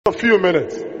a few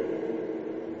minutes.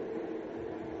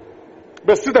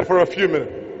 Be seated for a few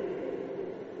minutes.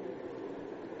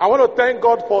 I want to thank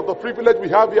God for the privilege we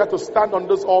have here to stand on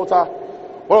this altar.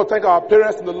 I want to thank our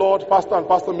parents in the Lord, Pastor and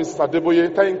Pastor Mrs.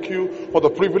 Adeboye. Thank you for the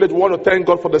privilege. We want to thank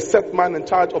God for the set man in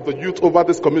charge of the youth over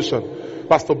this commission,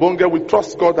 Pastor Bonge. We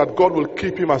trust God that God will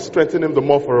keep him and strengthen him the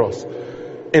more for us.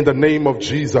 In the name of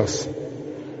Jesus.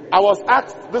 I was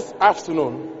asked this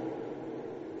afternoon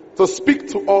to speak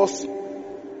to us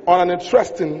on an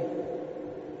interesting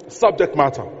subject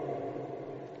matter.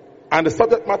 And the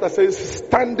subject matter says,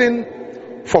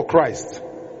 standing for Christ.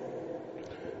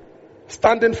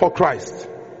 Standing for Christ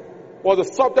was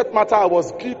the subject matter I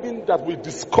was given that we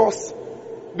discuss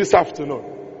this afternoon.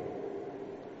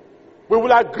 We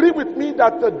will agree with me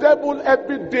that the devil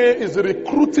every day is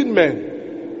recruiting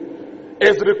men,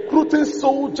 is recruiting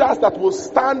soldiers that will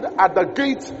stand at the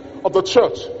gate of the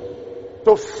church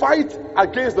to fight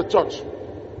against the church.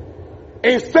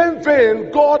 In same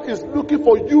vein, God is looking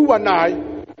for you and I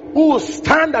who will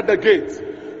stand at the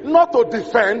gate, not to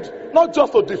defend, not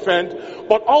just to defend,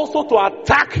 but also to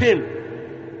attack him.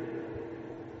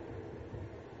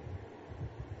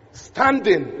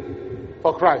 Standing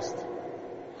for Christ.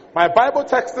 My Bible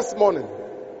text this morning,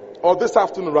 or this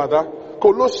afternoon rather,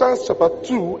 Colossians chapter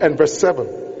 2 and verse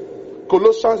 7.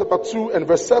 Colossians chapter 2 and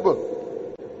verse 7.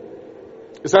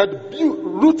 It said,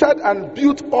 rooted and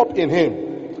built up in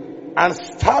him, and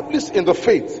established in the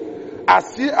faith,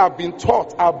 as ye have been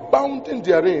taught, abounding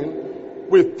therein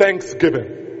with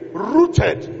thanksgiving.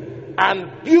 Rooted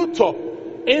and built up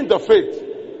in the faith.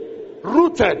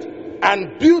 Rooted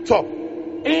and built up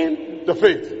in the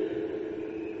faith.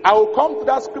 I will come to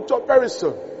that scripture very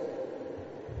soon.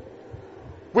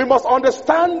 We must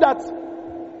understand that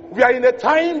we are in a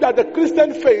time that the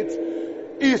Christian faith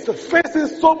is facing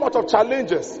so much of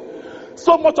challenges,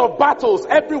 so much of battles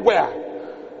everywhere.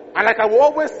 And like I will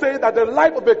always say, that the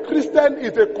life of a Christian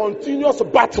is a continuous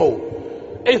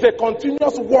battle. It's a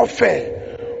continuous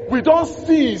warfare. We don't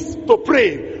cease to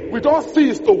pray. We don't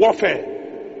cease to warfare.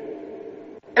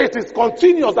 It is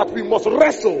continuous that we must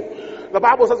wrestle. The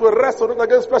Bible says we wrestle not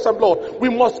against flesh and blood. We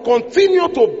must continue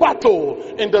to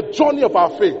battle in the journey of our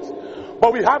faith.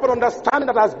 But we have an understanding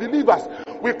that as believers,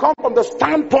 we come from the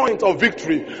standpoint of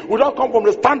victory. We don't come from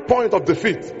the standpoint of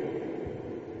defeat.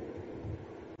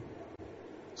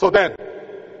 So then,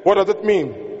 what does it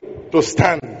mean to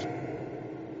stand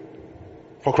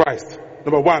for Christ?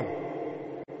 Number one,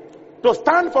 to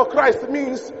stand for Christ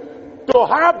means to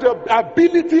have the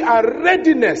ability and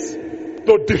readiness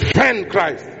to defend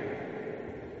Christ.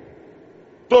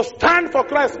 To stand for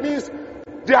Christ means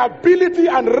the ability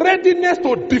and readiness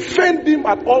to defend him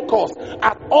at all costs,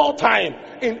 at all time,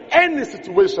 in any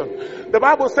situation. The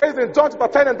Bible says in John chapter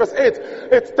 10 and verse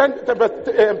 8,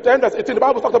 10 verse 18, the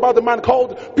Bible talks about the man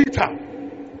called Peter.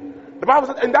 The Bible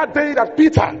says in that day that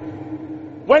Peter,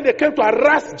 when they came to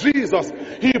arrest Jesus,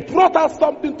 he brought out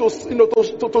something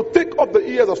to take off the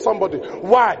ears of somebody.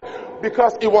 Why?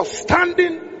 Because he was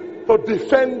standing to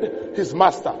defend his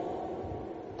master.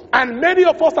 And many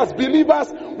of us as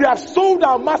believers, we have sold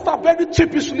our master very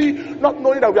cheapishly, not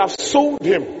knowing that we have sold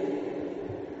him.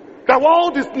 That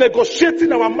all this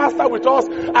negotiating our master with us,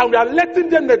 and we are letting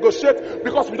them negotiate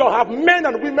because we don't have men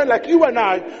and women like you and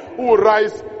I who will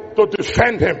rise to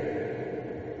defend him.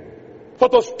 So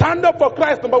to stand up for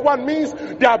Christ, number one, means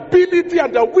the ability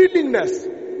and the willingness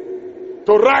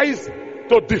to rise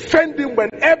to defend him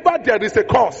whenever there is a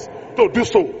cause to do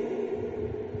so.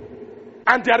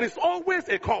 And there is always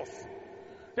a cause.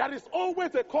 There is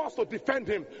always a cause to defend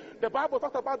him. The Bible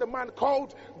talks about the man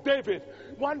called David.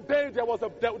 One day there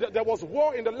was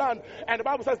war in the land, and the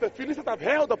Bible says the Philistines have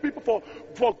held the people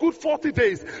for good 40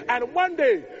 days. And one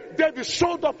day David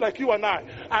showed up like you and I,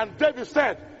 and David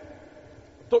said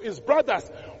to his brothers,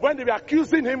 when they were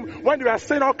accusing him, when they were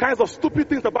saying all kinds of stupid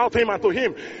things about him and to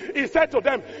him, he said to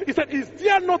them, he said, is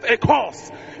there not a cause?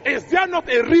 Is there not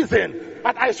a reason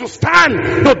that I should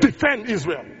stand to defend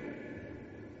Israel?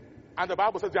 And the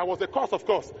Bible says there was a cause, of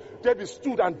course. David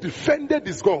stood and defended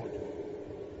his God.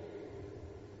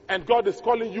 And God is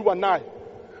calling you and I.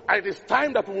 And it is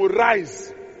time that we will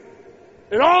rise.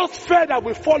 In all sphere that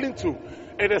we fall into,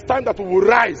 it is time that we will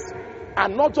rise.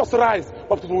 And not just rise,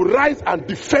 but we will rise and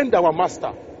defend our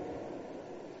master.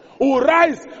 We will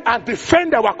rise and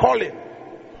defend our calling.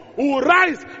 We will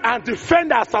rise and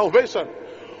defend our salvation.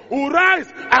 We will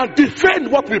rise and defend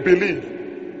what we believe.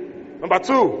 Number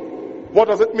two, what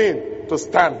does it mean to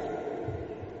stand?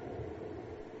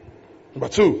 Number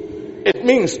two, it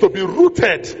means to be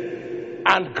rooted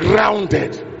and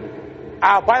grounded.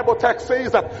 Our Bible text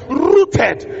says that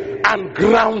rooted and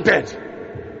grounded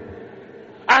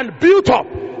and built up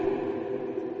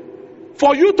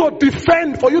For you to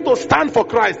defend, for you to stand for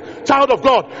Christ, child of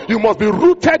God, you must be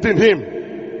rooted in Him.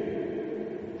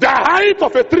 The height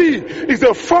of a tree is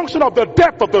a function of the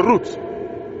depth of the root.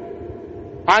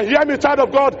 And hear me, child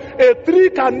of God, a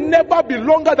tree can never be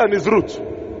longer than its root.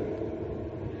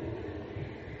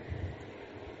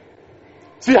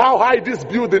 See how high this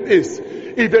building is.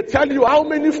 If they tell you how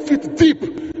many feet deep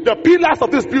the pillars of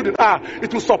this building are,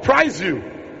 it will surprise you.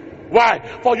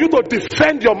 Why? For you to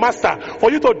defend your master,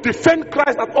 for you to defend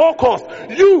Christ at all costs,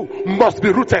 you must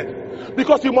be rooted.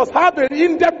 Because you must have an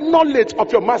in-depth knowledge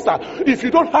of your master. If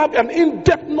you don't have an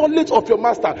in-depth knowledge of your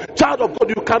master, child of God,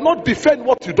 you cannot defend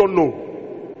what you don't know.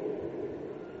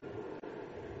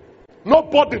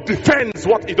 Nobody defends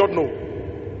what he don't know.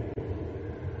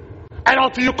 And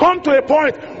until you come to a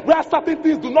point where certain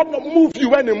things do not move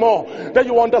you anymore, then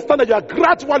you understand that you are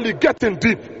gradually getting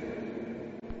deep.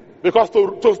 Because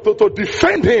to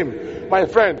defend Him, my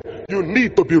friend, you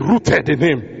need to be rooted in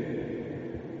Him.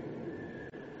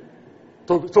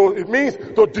 So it means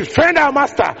to defend our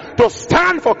master, to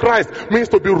stand for Christ, means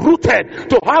to be rooted,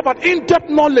 to have an in-depth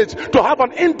knowledge, to have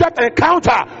an in-depth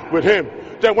encounter with Him.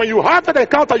 Then when you have that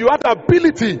encounter, you have the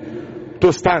ability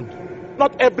to stand.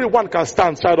 Not everyone can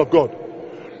stand, child of God.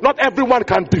 Not everyone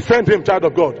can defend Him, child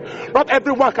of God. Not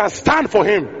everyone can stand for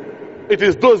Him. It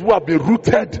is those who have been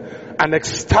rooted and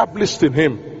established in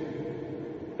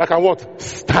Him that can what?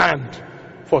 Stand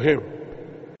for Him.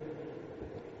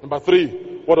 Number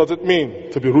 3, what does it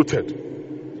mean to be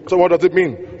rooted? So what does it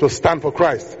mean to stand for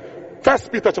Christ? 1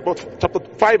 Peter chapter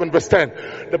 5 and verse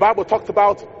 10. The Bible talks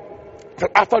about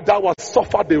that after thou hast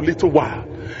suffered a little while,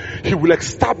 He will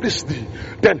establish thee,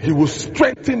 then He will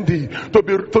strengthen thee.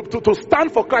 To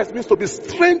stand for Christ means to be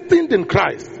strengthened in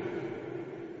Christ.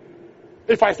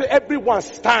 If I say everyone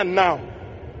stand now,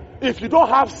 if you don't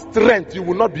have strength, you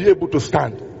will not be able to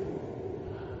stand.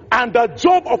 And the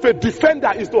job of a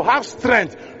defender is to have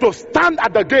strength, to stand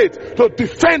at the gate, to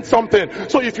defend something.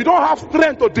 So if you don't have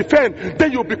strength to defend,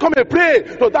 then you become a prey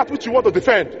to that which you want to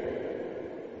defend.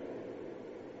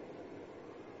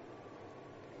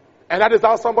 And that is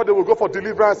how somebody will go for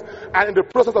deliverance, and in the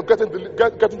process of getting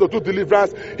to do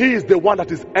deliverance, he is the one that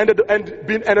is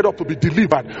ended up to be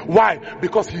delivered. Why?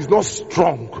 Because he's not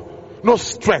strong, no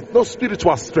strength, no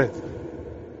spiritual strength.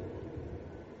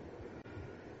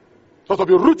 So to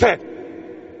be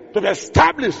rooted, to be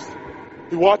established,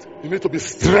 you what? You need to be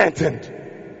strengthened.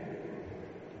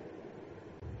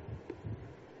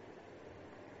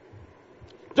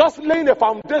 Just laying the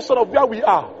foundation of where we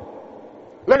are.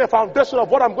 Lay the foundation of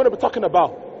what I'm going to be talking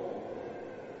about.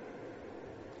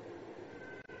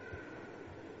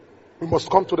 We must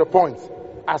come to the point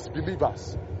as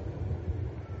believers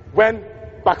when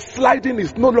backsliding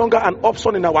is no longer an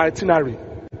option in our itinerary.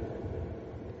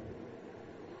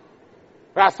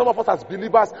 Whereas some of us as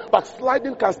believers,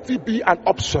 backsliding can still be an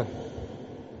option.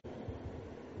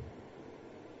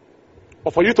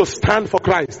 But for you to stand for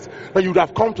Christ, then you would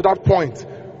have come to that point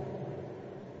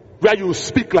where you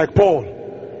speak like Paul,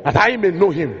 that I may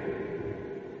know Him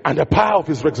and the power of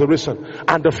His resurrection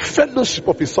and the fellowship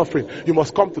of His suffering. You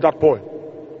must come to that point.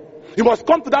 You must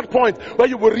come to that point where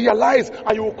you will realize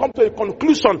and you will come to a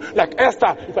conclusion like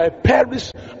Esther, if I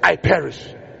perish, I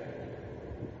perish.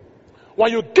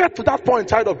 When you get to that point,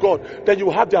 child of God, then you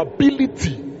will have the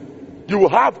ability, you will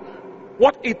have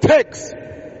what it takes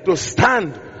to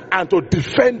stand and to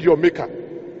defend your Maker.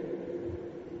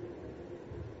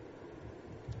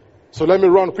 So let me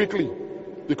run quickly,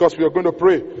 because we are going to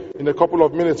pray in a couple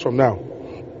of minutes from now.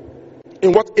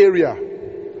 In what area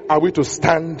are we to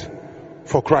stand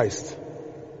for Christ?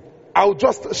 I'll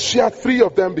just share 3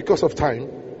 of them because of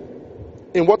time.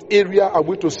 In what area are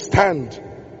we to stand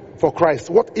for Christ?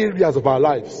 What areas of our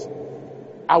lives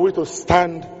are we to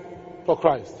stand for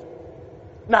Christ?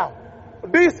 Now,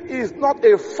 this is not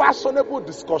a fashionable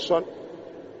discussion,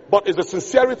 but it's the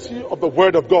sincerity of the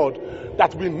Word of God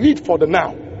that we need for the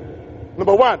now.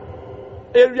 Number 1,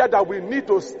 area that we need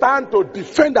to stand to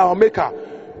defend our Maker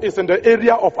is in the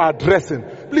area of our dressing.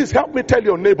 Please help me tell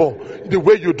your neighbor the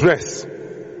way you dress.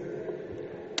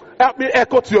 Help me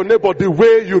echo to your neighbor the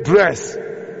way you dress.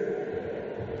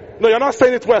 No, you're not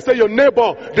saying it well. Say your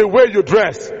neighbor the way you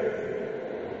dress.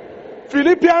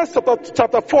 Philippians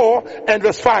chapter 4 and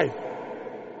verse 5.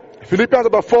 Philippians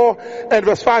chapter 4 and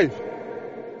verse 5.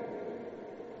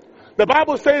 The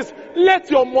Bible says, let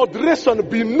your moderation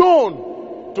be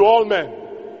known to all men.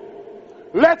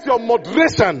 Let your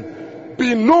moderation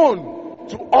be known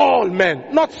to all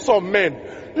men. Not some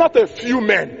men, not a few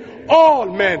men,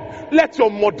 all men. Let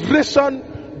your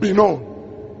moderation be known.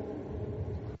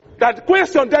 That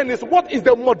question then is, what is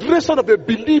the moderation of a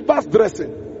believer's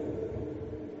dressing?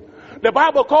 The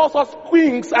Bible calls us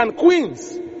kings and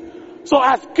queens. So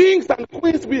as kings and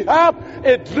queens, we have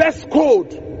a dress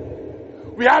code.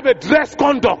 We have a dress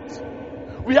conduct.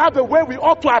 We have the way we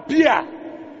ought to appear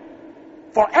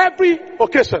for every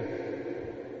occasion.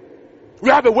 We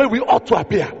have a way we ought to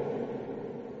appear.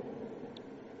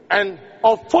 And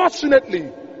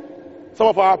unfortunately, some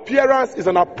of our appearance is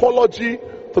an apology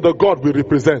to the God we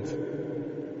represent.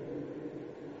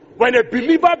 When a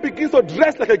believer begins to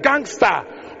dress like a gangster,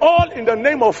 all in the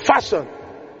name of fashion,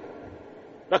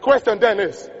 the question then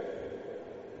is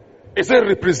it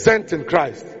representing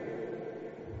Christ?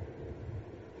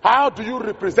 How do you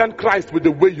represent Christ with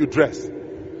the way you dress?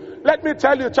 Let me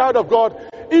tell you, child of God,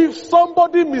 if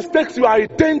somebody mistakes your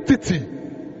identity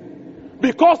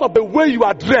because of the way you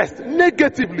are dressed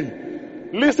negatively,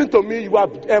 listen to me, you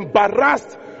have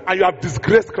embarrassed and you have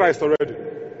disgraced Christ already.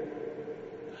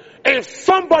 If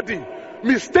somebody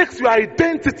mistakes your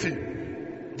identity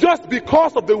just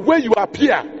because of the way you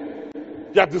appear,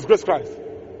 you have disgraced Christ.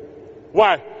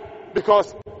 Why?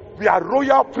 Because we are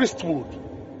royal priesthood.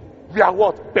 We are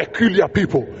what? Peculiar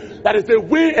people. That is the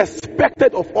way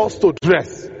expected of us to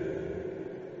dress.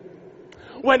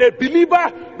 When a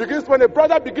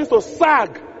brother begins to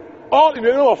sag, all in the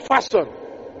name of fashion,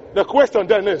 the question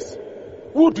then is,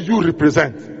 who do you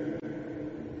represent?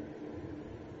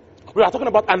 We are talking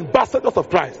about ambassadors of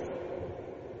Christ.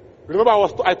 Remember,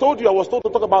 I told you I was told to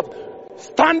talk about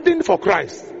standing for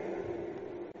Christ.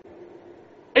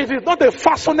 It is not a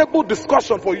fashionable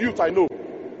discussion for youth, I know.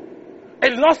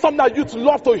 It is not something that youth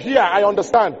love to hear, I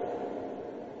understand.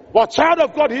 But child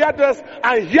of God, hear this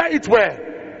and hear it well.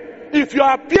 If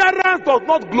your appearance does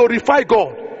not glorify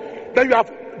God, then you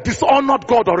have dishonored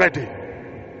God already.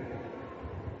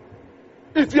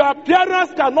 If your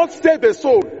appearance cannot save the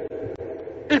soul,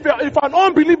 if an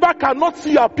unbeliever cannot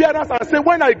see your appearance and say,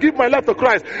 when I give my life to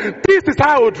Christ, this is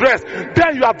how I will dress,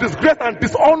 then you have disgraced and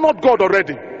dishonored God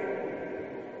already.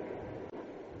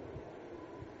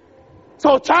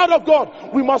 So, child of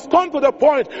God, we must come to the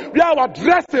point where our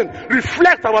dressing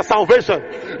reflects our salvation.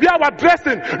 Where our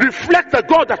dressing reflects the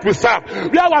God that we serve.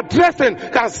 Where our dressing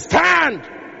can stand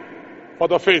for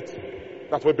the faith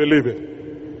that we believe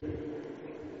in.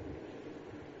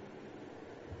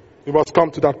 We must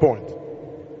come to that point.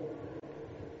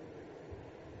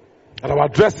 And our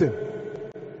dressing,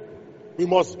 we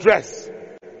must dress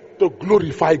to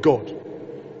glorify God.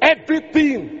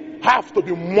 Everything has to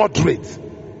be moderate.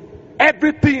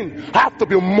 Everything has to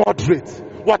be moderate.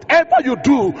 Whatever you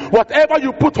do, whatever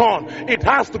you put on, it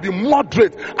has to be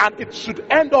moderate, and it should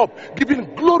end up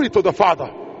giving glory to the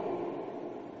Father.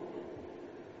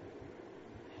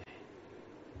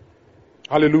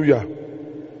 Hallelujah.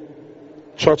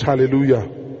 Church, hallelujah.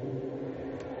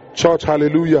 Church,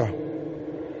 hallelujah.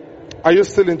 Are you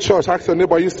still in church? Ask your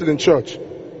neighbor, are you still in church?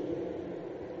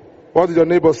 What did your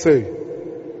neighbor say?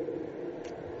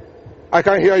 I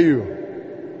can't hear you.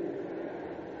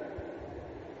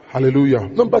 Hallelujah.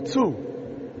 Number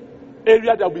 2,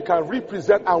 area that we can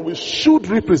represent and we should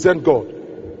represent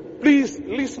God. Please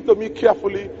listen to me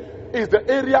carefully. Is the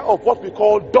area of what we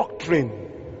call doctrine.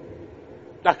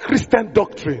 The Christian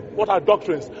doctrine. What are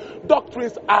doctrines?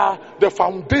 Doctrines are the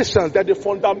foundations, they're the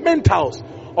fundamentals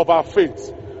of our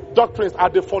faith. Doctrines are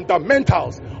the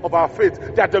fundamentals of our faith.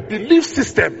 They are the belief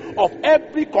system of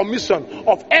every commission,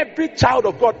 of every child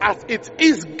of God as it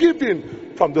is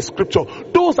given from the scripture.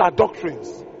 Those are doctrines.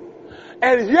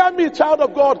 And hear me, child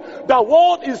of God, the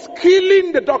world is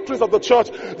killing the doctrines of the church.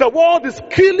 The world is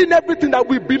killing everything that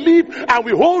we believe and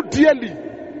we hold dearly.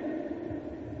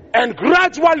 And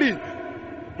gradually,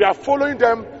 we are following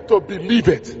them to believe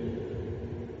it.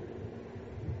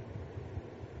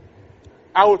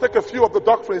 I will take a few of the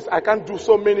doctrines. I can't do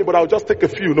so many, but I'll just take a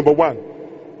few. Number 1,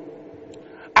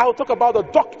 I will talk about the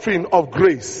doctrine of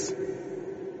grace.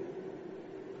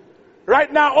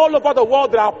 Right now, all over the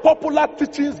world, there are popular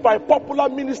teachings by popular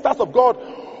ministers of God,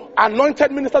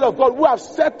 anointed ministers of God, who have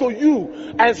said to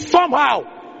you, and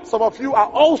somehow, some of you are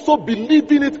also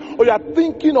believing it, or you are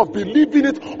thinking of believing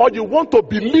it, or you want to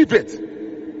believe it.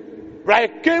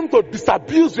 Right? I came to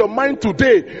disabuse your mind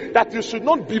today that you should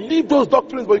not believe those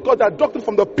doctrines because they are doctrines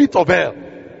from the pit of hell.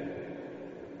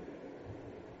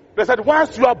 They said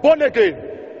once you are born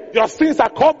again, your sins are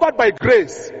covered by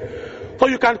grace. So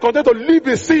you can continue to live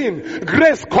in sin.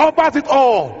 Grace covers it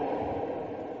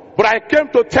all. But I came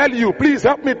to tell you, please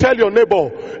help me tell your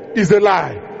neighbor, it's a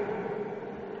lie.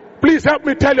 Please help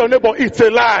me tell your neighbor, it's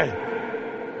a lie.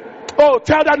 Oh,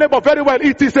 tell that neighbor very well,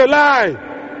 it is a lie.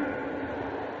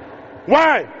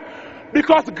 Why?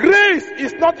 Because grace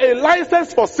is not a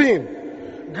license for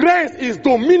sin. Grace is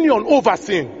dominion over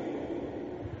sin.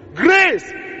 Grace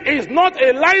is not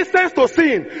a license to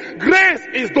sin. Grace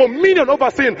is dominion over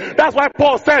sin. That's why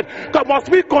Paul said, must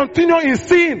we continue in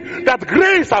sin that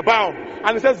grace abound?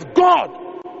 And he says,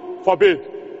 God forbid.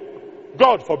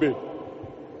 God forbid.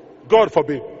 God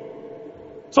forbid.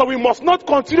 So we must not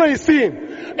continue in sin.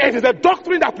 It is a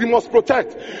doctrine that we must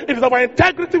protect. It is our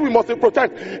integrity we must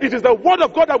protect. It is the word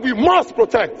of God that we must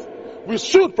protect. We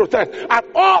should protect at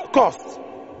all costs.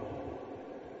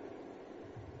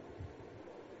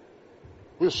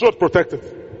 We should protect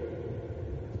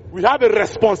it. We have a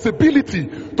responsibility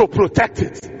to protect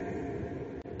it.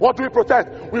 What do we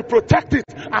protect? We protect it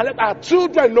and let our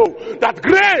children know that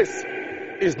grace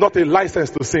is not a license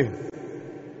to sin.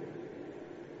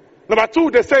 Number two,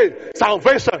 they say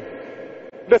salvation.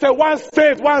 They say once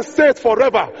saved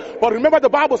forever. But remember the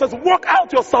Bible says, work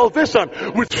out your salvation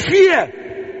with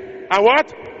fear and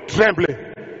what? Trembling.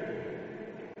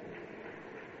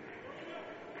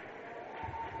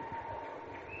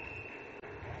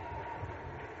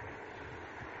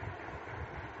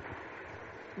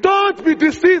 Don't be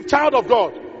deceived, child of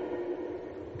God.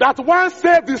 That once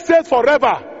saved is saved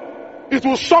forever. It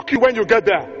will shock you when you get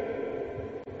there.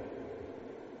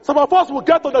 Some of us will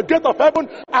get to the gate of heaven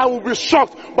and will be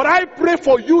shocked. But I pray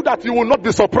for you that you will not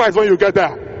be surprised when you get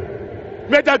there.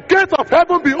 May the gate of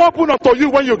heaven be open unto you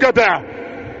when you get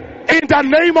there. In the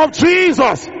name of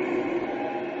Jesus.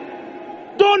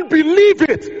 Don't believe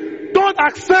it. Don't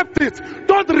accept it.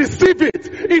 Don't receive it.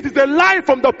 It is a lie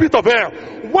from the pit of hell.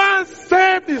 Once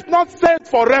saved is not saved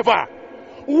forever.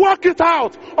 Work it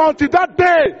out until that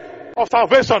day of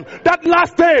salvation. That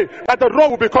last day that the road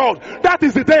will be called. That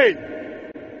is the day.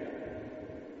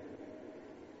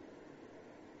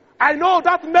 I know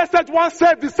that message, once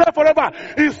saved is saved forever,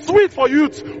 is sweet for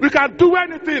youth. We can do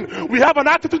anything. We have an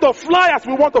attitude of fly as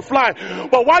we want to fly.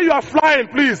 But while you are flying,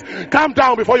 please, calm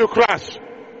down before you crash.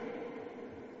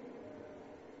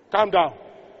 Calm down.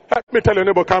 Help me tell your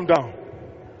neighbor, calm down.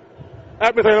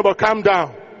 Help me tell your neighbor, calm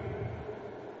down.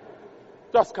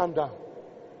 Just calm down.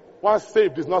 Once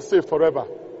saved is not saved forever.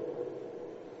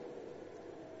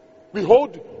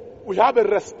 We have a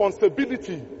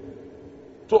responsibility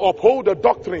to uphold the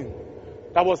doctrine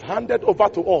that was handed over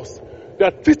to us.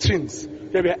 The teachings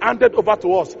that were handed over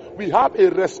to us. We have a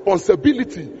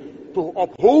responsibility to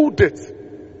uphold it.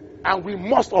 And we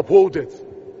must uphold it.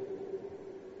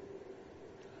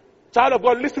 Child of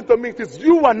God, listen to me. It is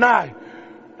you and I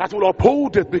that will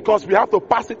uphold it, because we have to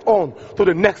pass it on to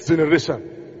the next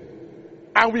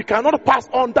generation. And we cannot pass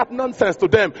on that nonsense to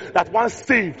them that once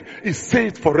saved is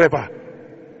saved forever.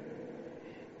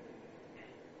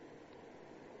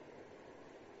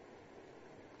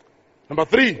 Number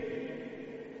three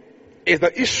is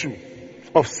the issue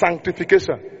of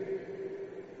sanctification.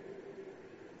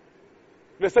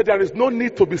 They said there is no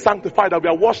need to be sanctified, that we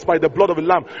are washed by the blood of the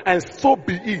Lamb, and so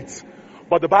be it.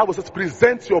 But the Bible says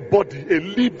present your body a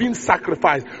living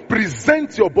sacrifice.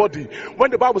 Present your body. When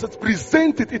the Bible says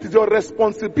present it, it is your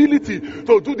responsibility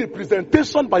to do the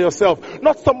presentation by yourself,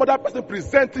 not some other person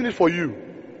presenting it for you.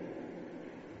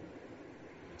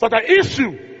 So the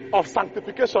issue of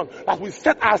sanctification, that we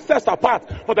set ourselves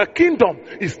apart for the kingdom,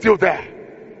 is still there.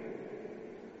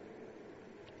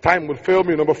 Time will fail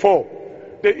me. Number four,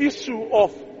 the issue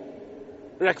of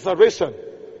resurrection,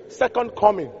 second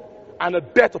coming, and the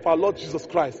death of our Lord Jesus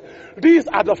Christ. These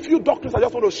are the few doctrines I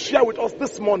just want to share with us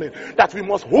this morning that we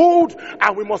must hold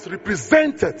and we must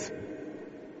represent it.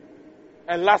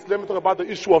 And last, let me talk about the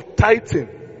issue of tithing.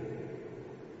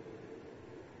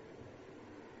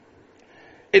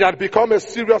 It had become a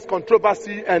serious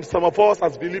controversy, and some of us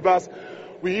as believers,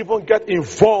 we even get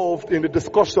involved in the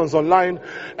discussions online,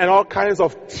 and all kinds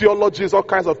of theologies, all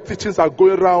kinds of teachings are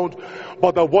going around,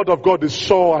 but the word of God is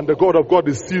sure and the God of God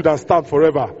is sealed and stand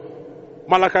forever.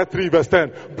 Malachi 3 verse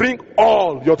 10. Bring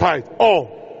all your tithe.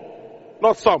 All.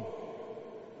 Not some.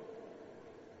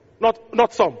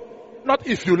 Not some. Not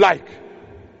if you like.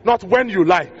 Not when you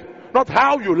like. Not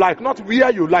how you like. Not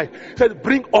where you like. He said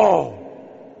bring all.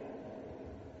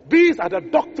 These are the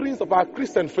doctrines of our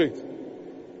Christian faith.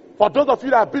 For those of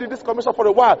you that have been in this commission for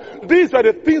a while, these were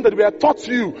the things that were taught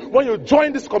to you when you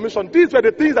joined this commission. These were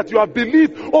the things that you have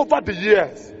believed over the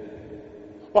years.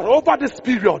 But over this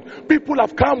period, people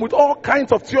have come with all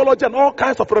kinds of theology and all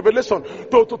kinds of revelation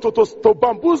to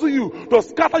bamboozle you, to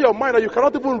scatter your mind, and you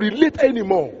cannot even relate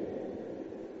anymore.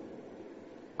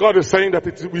 God is saying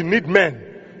that we need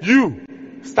men. You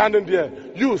standing there,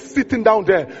 you sitting down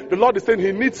there. The Lord is saying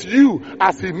He needs you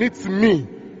as He needs me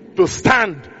to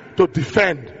stand, to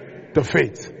defend the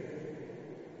faith.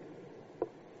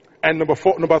 And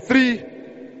number three,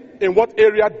 in what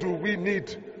area do we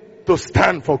need to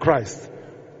stand for Christ?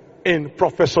 in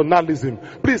professionalism.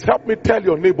 Please help me tell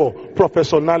your neighbor,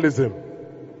 professionalism.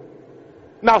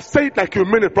 Now say it like you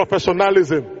mean it,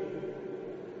 professionalism.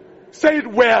 Say it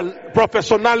well,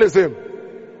 professionalism.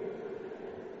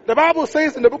 The Bible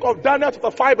says in the book of Daniel chapter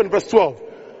 5 and verse 12.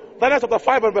 Daniel chapter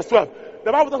 5 and verse 12.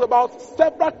 The Bible talks about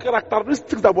several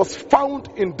characteristics that was found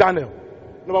in Daniel.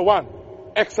 Number 1,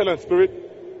 excellent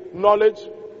spirit, knowledge,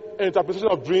 interpretation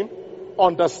of dream,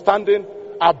 understanding,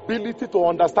 ability to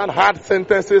understand hard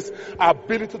sentences,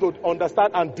 ability to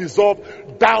understand and dissolve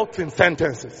doubting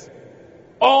sentences.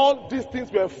 All these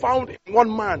things were found in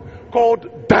one man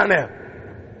called Daniel.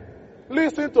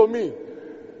 Listen to me.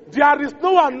 There is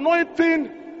no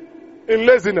anointing in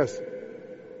laziness.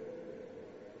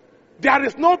 There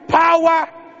is no power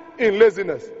in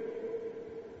laziness.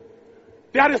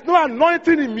 There is no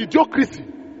anointing in mediocrity.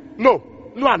 No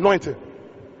anointing.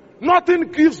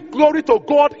 Nothing gives glory to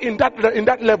God in that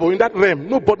level, in that realm.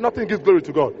 No, but nothing gives glory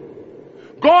to God.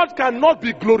 God cannot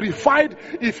be glorified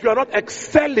if you are not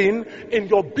excelling in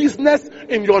your business,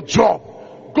 in your job.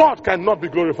 God cannot be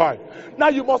glorified. Now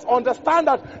you must understand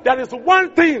that there is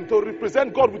one thing to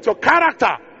represent God with your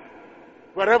character,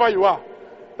 wherever you are.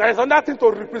 There is another thing to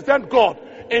represent God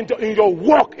in your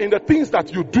work, in the things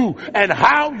that you do and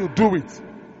how you do it.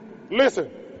 Listen.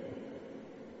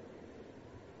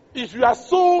 If you are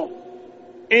so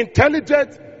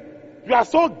intelligent, you are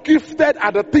so gifted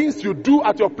at the things you do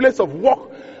at your place of work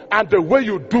and the way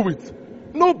you do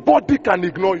it, nobody can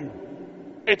ignore you.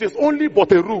 It is only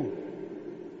but a rule.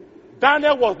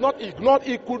 Daniel was not ignored.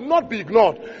 He could not be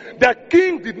ignored. The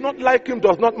king did not like him,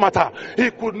 does not matter. He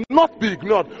could not be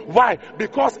ignored. Why?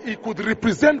 Because he could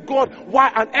represent God.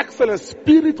 Why? An excellent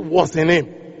spirit was in him.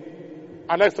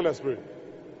 An excellent spirit.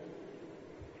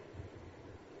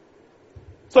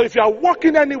 So if you are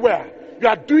walking anywhere, you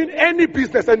are doing any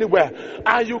business anywhere,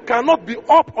 and you cannot be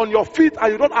up on your feet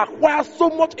and you don't acquire so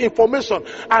much information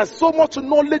and so much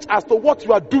knowledge as to what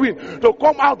you are doing to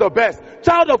come out the best.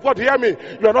 Child of God, hear me.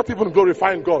 You are not even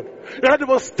glorifying God. You are not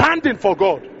even standing for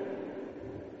God.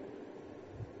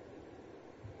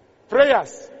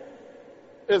 Prayers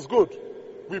is good.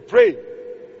 We pray.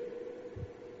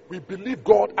 We believe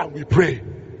God and we pray.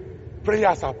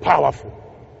 Prayers are powerful.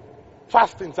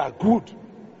 Fastings are good.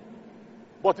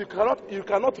 But you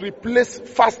cannot replace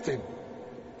fasting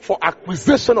for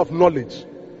acquisition of knowledge.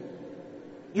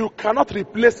 You cannot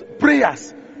replace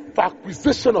prayers for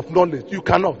acquisition of knowledge. You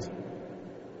cannot.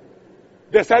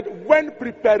 They said when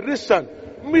preparation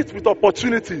meets with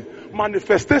opportunity,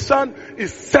 manifestation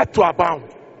is set to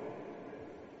abound.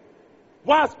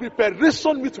 Once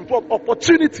preparation meets with what?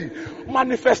 Opportunity,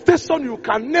 manifestation, you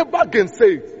can never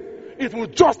gainsay it. It will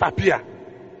just appear.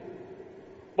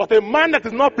 But a man that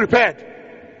is not prepared,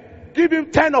 give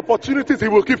him 10 opportunities, he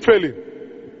will keep failing.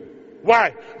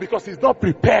 Why? Because he's not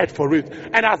prepared for it.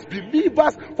 And as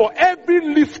believers, for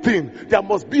every lifting, there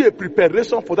must be a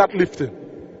preparation for that lifting.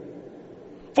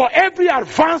 For every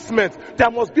advancement, there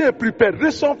must be a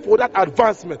preparation for that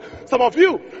advancement. Some of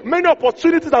you, many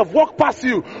opportunities have walked past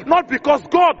you, not because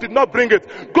God did not bring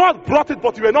it. God brought it,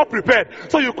 but you were not prepared.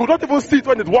 So you could not even see it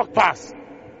when it walked past.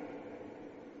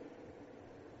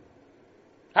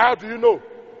 How do you know?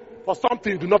 For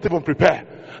something you do not even prepare.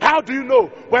 How do you know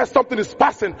when something is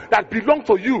passing that belongs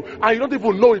to you and you don't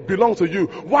even know it belongs to you?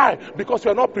 Why? Because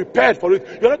you are not prepared for it.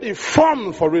 You are not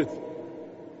informed for it.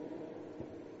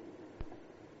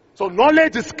 So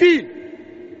knowledge is key.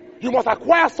 You must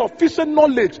acquire sufficient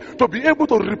knowledge to be able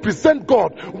to represent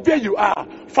God where you are.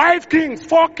 5 kings,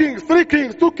 4 kings, 3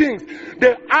 kings, 2 kings.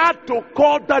 They had to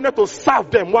call Daniel to serve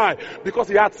them. Why? Because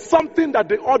he had something that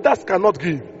the others cannot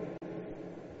give.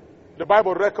 The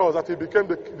Bible records that he became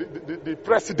the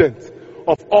president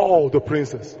of all the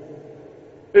princes.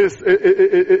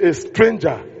 A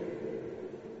stranger,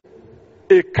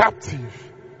 a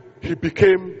captive, he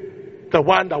became the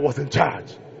one that was in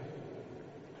charge.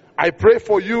 I pray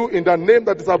for you in the name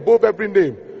that is above every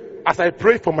name, as I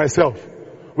pray for myself.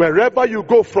 Wherever you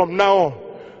go from now on,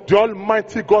 the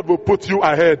Almighty God will put you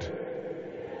ahead.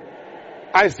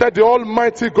 I said the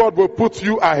Almighty God will put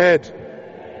you ahead.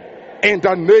 In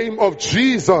the name of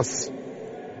Jesus.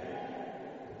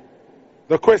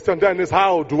 The question then is,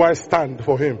 how do I stand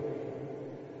for him?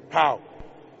 How?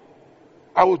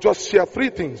 I will just share 3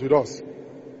 things with us.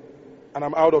 And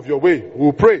I'm out of your way.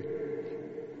 We'll pray.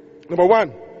 Number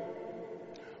 1.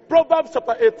 Proverbs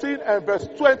chapter 18 and verse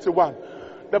 21.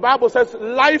 The Bible says,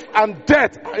 life and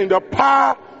death are in the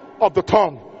power of the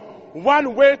tongue.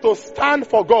 One way to stand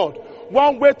for God,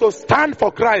 one way to stand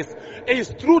for Christ, is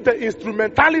through the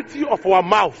instrumentality of our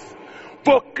mouth.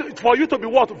 For you to be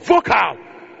what? Vocal.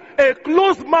 A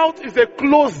closed mouth is a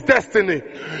closed destiny.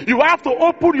 You have to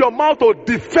open your mouth to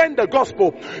defend the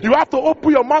gospel. You have to open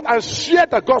your mouth and share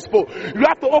the gospel. You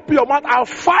have to open your mouth and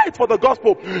fight for the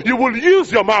gospel. You will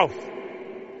use your mouth.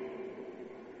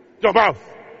 Your mouth.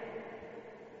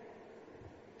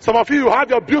 Some of you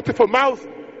have your beautiful mouth.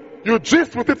 You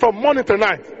gist with it from morning to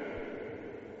night.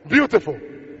 Beautiful.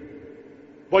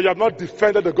 But you have not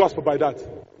defended the gospel by that.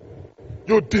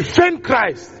 You defend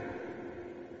Christ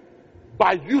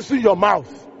by using your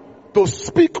mouth to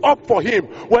speak up for him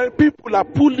when people are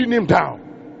pulling him down.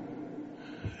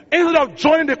 Instead of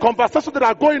joining the conversation that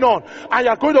are going on, and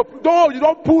you're going to, no, you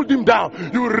don't pull him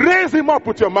down. You raise him up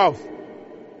with your mouth.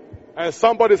 And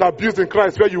somebody's abusing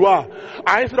Christ where you are.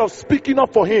 And instead of speaking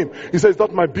up for him, he says, it's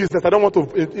not my business. I don't want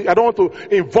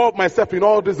to involve myself in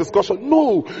all this discussion.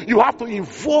 No, you have to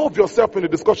involve yourself in the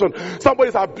discussion.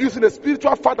 Somebody's abusing a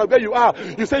spiritual father where you are.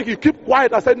 You say, you keep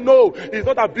quiet. I said, no, he's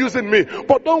not abusing me.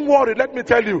 But don't worry, let me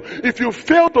tell you, if you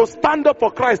fail to stand up for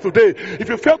Christ today, if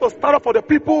you fail to stand up for the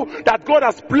people that God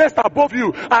has placed above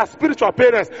you as spiritual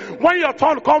parents, when your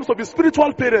turn comes to be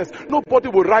spiritual parents, nobody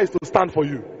will rise to stand for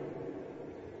you.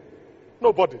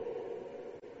 Nobody.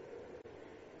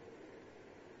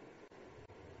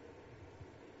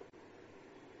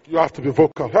 You have to be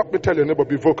vocal. Help me tell your neighbor,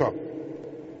 be vocal.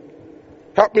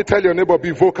 Help me tell your neighbor,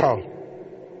 be vocal.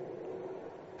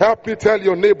 Help me tell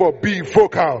your neighbor, be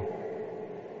vocal.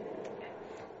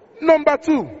 Number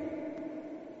 2.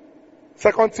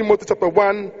 2 Timothy chapter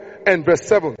 1 and verse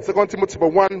 7. 2 Timothy chapter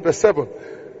 1 verse 7.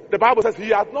 The Bible says, he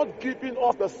has not given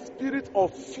us the spirit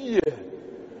of fear,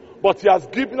 but he has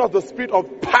given us the spirit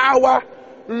of power,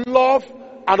 love,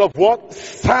 and of what?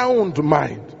 Sound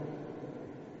mind.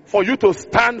 For you to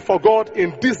stand for God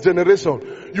in this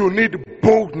generation, you need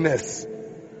boldness.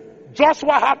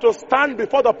 Joshua had to stand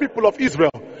before the people of Israel.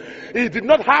 He did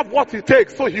not have what it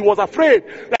takes, so he was afraid.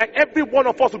 Like every one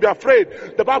of us will be afraid.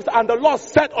 The Bible says, and the Lord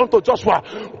said unto Joshua,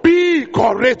 be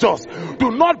courageous.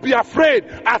 Do not be afraid.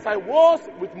 As I was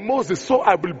with Moses, so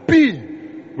I will be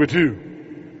with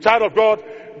you. Child of God,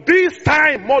 this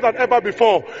time more than ever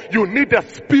before, you need the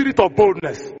spirit of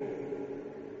boldness.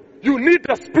 You need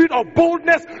the spirit of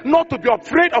boldness, not to be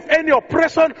afraid of any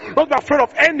oppression, not to be afraid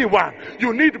of anyone.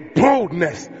 You need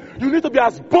boldness. You need to be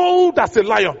as bold as a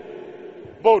lion.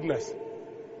 Boldness.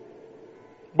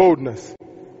 Boldness.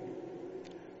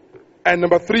 And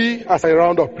number 3, as I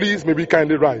round up, please, may we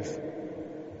kindly rise.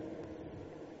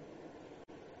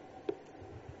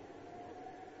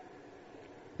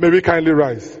 May we kindly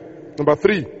rise. Number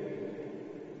 3.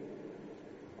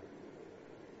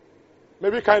 May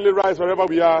we kindly rise wherever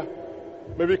we are.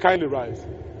 May we kindly rise.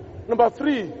 Number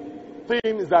 3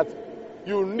 thing is that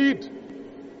you need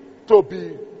to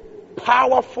be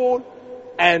powerful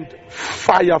and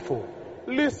fireful.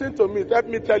 Listen to me. Let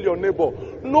me tell your neighbor.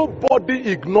 Nobody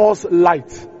ignores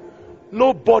light.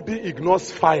 Nobody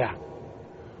ignores fire.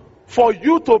 For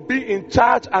you to be in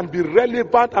charge and be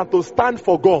relevant and to stand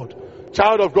for God,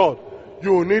 child of God,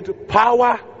 you need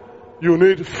power, you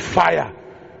need fire.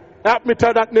 Help me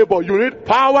tell that neighbor, you need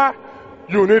power,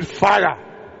 you need fire.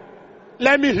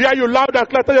 Let me hear you loud and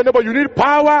clear. Tell your neighbor, you need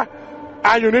power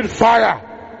and you need fire.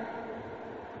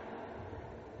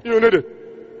 You need it.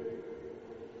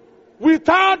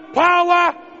 Without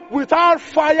power, without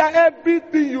fire,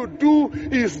 everything you do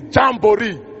is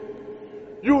jamboree.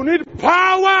 You need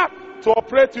power to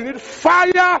operate. You need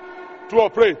fire to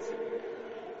operate.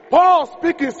 Paul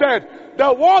speaking said,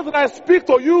 the words that I speak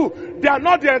to you, they are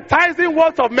not the enticing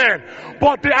words of men,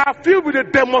 but they are filled with a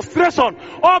demonstration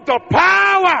of the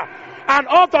power and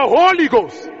of the Holy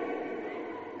Ghost.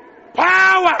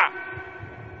 Power.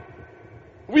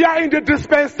 We are in the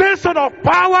dispensation of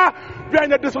power. We are in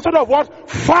the dispensation of what?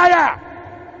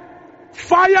 Fire.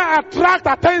 Fire attracts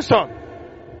attention.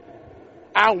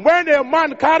 And when a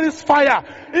man carries fire,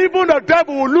 even the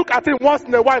devil will look at him once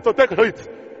in a while to take it.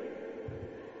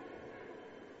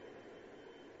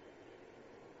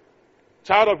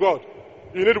 Child of God,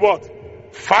 you need what?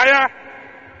 Fire.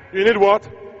 You need what?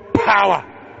 Power.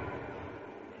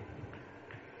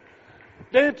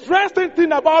 The interesting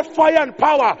thing about fire and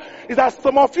power is that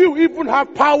some of you even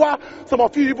have power, some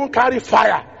of you even carry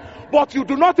fire, but you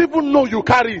do not even know you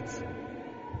carry it.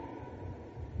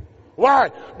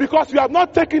 Why? Because you have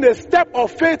not taken a step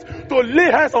of faith to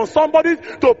lay hands on somebody,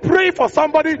 to pray for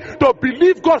somebody, to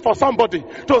believe God for somebody,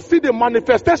 to see the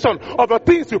manifestation of the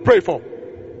things you pray for.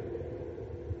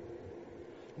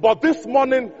 But this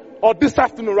morning, or this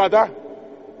afternoon rather,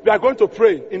 we are going to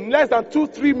pray. In less than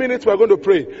 2-3 minutes, we are going to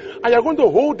pray. And you are going to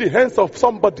hold the hands of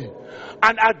somebody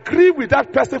and agree with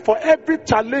that person for every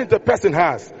challenge the person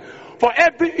has. for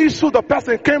every issue the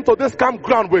person came to this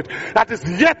campground with that is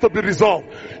yet to be resolved.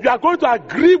 You are going to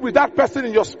agree with that person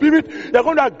in your spirit. You are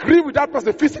going to agree with that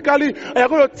person physically. And you are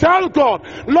going to tell God,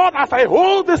 Lord, as I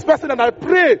hold this person and I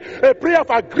pray a prayer of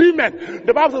agreement.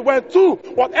 The Bible says, when two,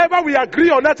 whatever we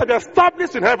agree on earth shall be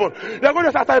established in heaven. You are going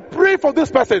to say, as I pray for this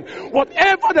person,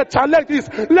 whatever the challenge is,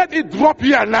 let it drop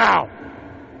here now.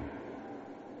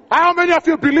 How many of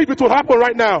you believe it will happen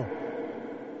right now?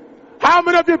 How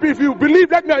many of you, if you believe,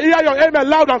 let me hear your amen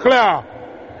loud and clear.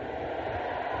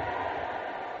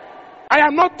 I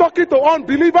am not talking to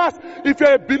unbelievers. If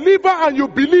you're a believer and you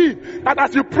believe that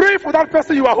as you pray for that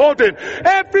person you are holding,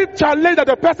 every challenge that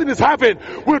the person is having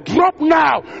will drop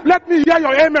now. Let me hear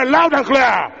your amen loud and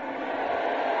clear.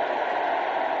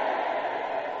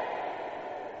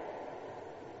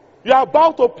 You are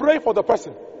about to pray for the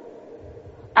person.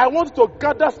 I want you to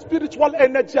gather spiritual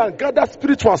energy and gather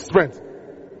spiritual strength.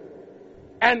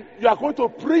 And you are going to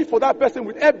pray for that person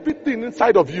with everything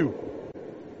inside of you.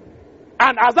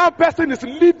 And as that person is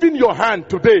leaving your hand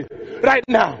today, right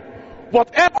now,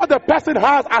 whatever the person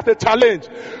has as a challenge,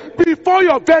 before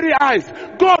your very eyes,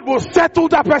 God will settle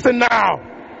that person now.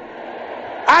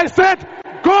 I said,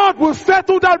 God will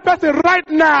settle that person right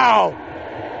now.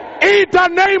 In the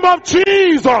name of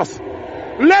Jesus.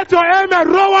 Let your amen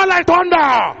roar like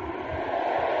thunder.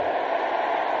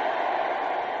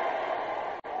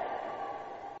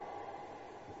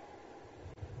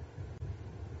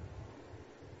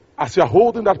 As you are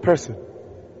holding that person,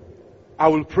 I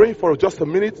will pray for just a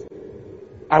minute.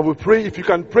 I will pray. If you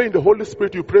can pray in the Holy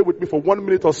Spirit, you pray with me for 1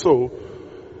 minute or so.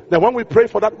 Then when we pray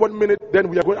for that 1 minute, then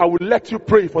I will let you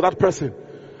pray for that person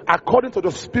according to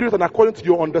the Spirit and according to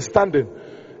your understanding.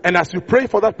 And as you pray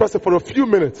for that person for a few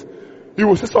minutes, you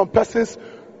will see some persons,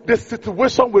 the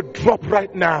situation will drop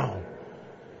right now.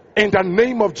 In the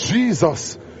name of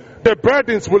Jesus, the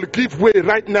burdens will give way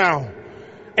right now.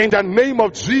 In the name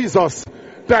of Jesus,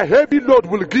 the heavy load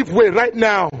will give way right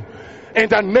now. In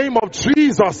the name of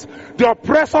Jesus, the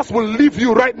oppressors will leave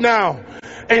you right now.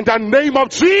 In the name of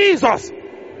Jesus.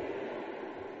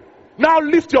 Now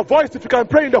lift your voice if you can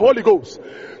pray in the Holy Ghost.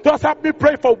 Just help me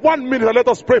pray for 1 minute and let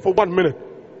us pray for 1 minute.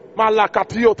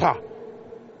 Malakatiota.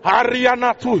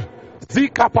 Harianatu.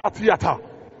 Zikapatiata.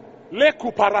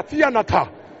 Lekuparatianata.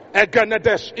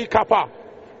 Egenedesh ikapa.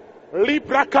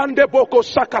 Librakande boko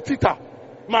shakatita.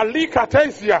 Malika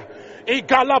tesia.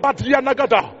 Igalabadia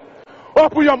nagada.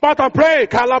 Open your mouth and pray.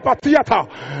 Kalapatiata.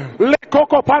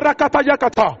 Lekoko parakata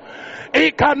yakata.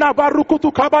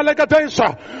 Ikanabarukutu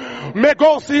kabalegadensha.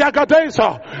 Megosi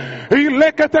yagadensha.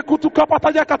 Ilekete kutukapata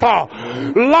yakata.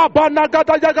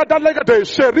 Labanagada yagada legade.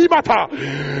 Sherimata.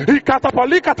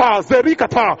 Ikatapalikata.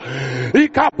 Zerikata.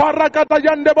 Ikaparagada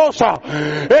yandebosa.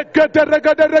 Egede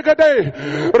regade regade.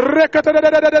 Rekete.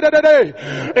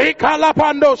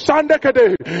 Ikalapando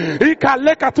sandekede.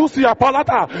 Ikalekatusia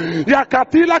palata.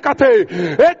 Yakatila kate.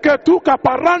 Eketuka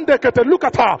parande kete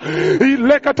lukata.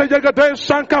 Ilekate yagade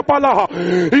shanka pala.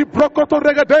 Ibrokoto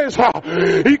regadesa.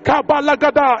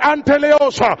 Ikabalagada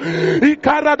anteleosa.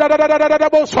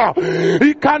 Ikaradadadadabosa.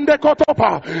 Ikande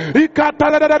kotopa.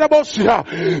 Ikatadadadabosia.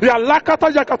 Yalakata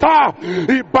yakata.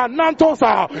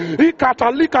 Ibanantosa.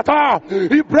 Ikatalikata.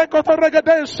 Ibrekoto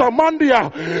regadesa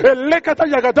mandia. Elekata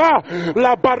yagada.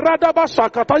 La barada basa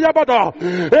katayabada.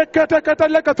 Ekete kete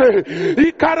lekate.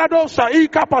 Ikaradosa.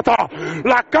 Ikapata.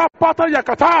 La kapata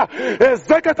yakata.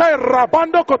 Ezekete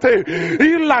rabando kote.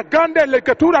 Ilagande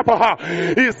leketura paha.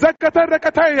 Izekete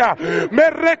reketeya.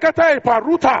 Merekete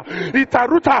paruta.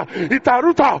 Itaruta.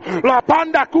 La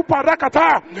panda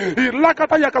kuparakata.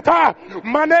 Ilakata yakata.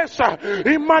 Manesha.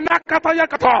 Imanakata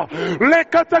yakata.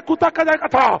 Lekete kutaka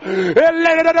yakata.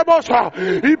 Elegedebosa.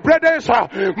 Ibredesa.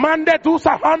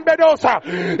 Mandedusa hambedosa.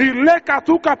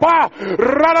 Ilekatuka pa.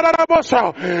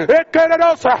 Radadabosa.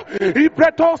 Ekeredosa.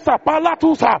 Ibretosa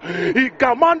palatusa.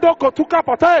 Igamando kotuka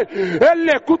pate.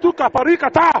 Ele kutuka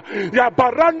parikata. Ya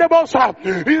barande bosa.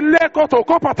 Ile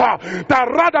kotokopata.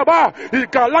 Taradaba.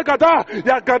 Igalagada.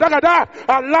 Ya gadagada.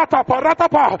 Alata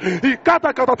paratapa.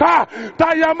 Ikata katata.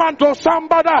 Tayamando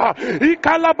sambada.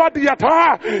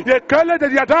 Ikalabadiata. Yekele de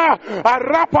yada.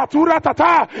 Arapatura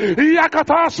tata.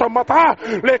 Iakata samata.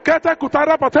 Lekete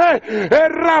kutarapate.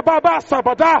 Erababa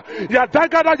sabada.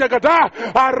 Yadagada yagada.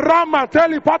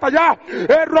 Aramanteli pataya.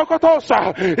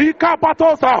 Erokotosa.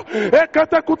 Ikapatosa.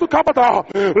 Ekete kutukapata.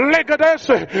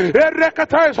 Legadese.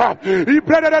 Erekatesa.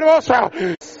 Ibrederosa.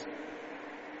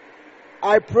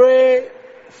 I pray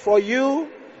for you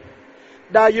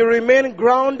that you remain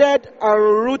grounded and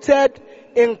rooted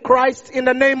in Christ in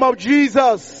the name of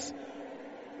Jesus.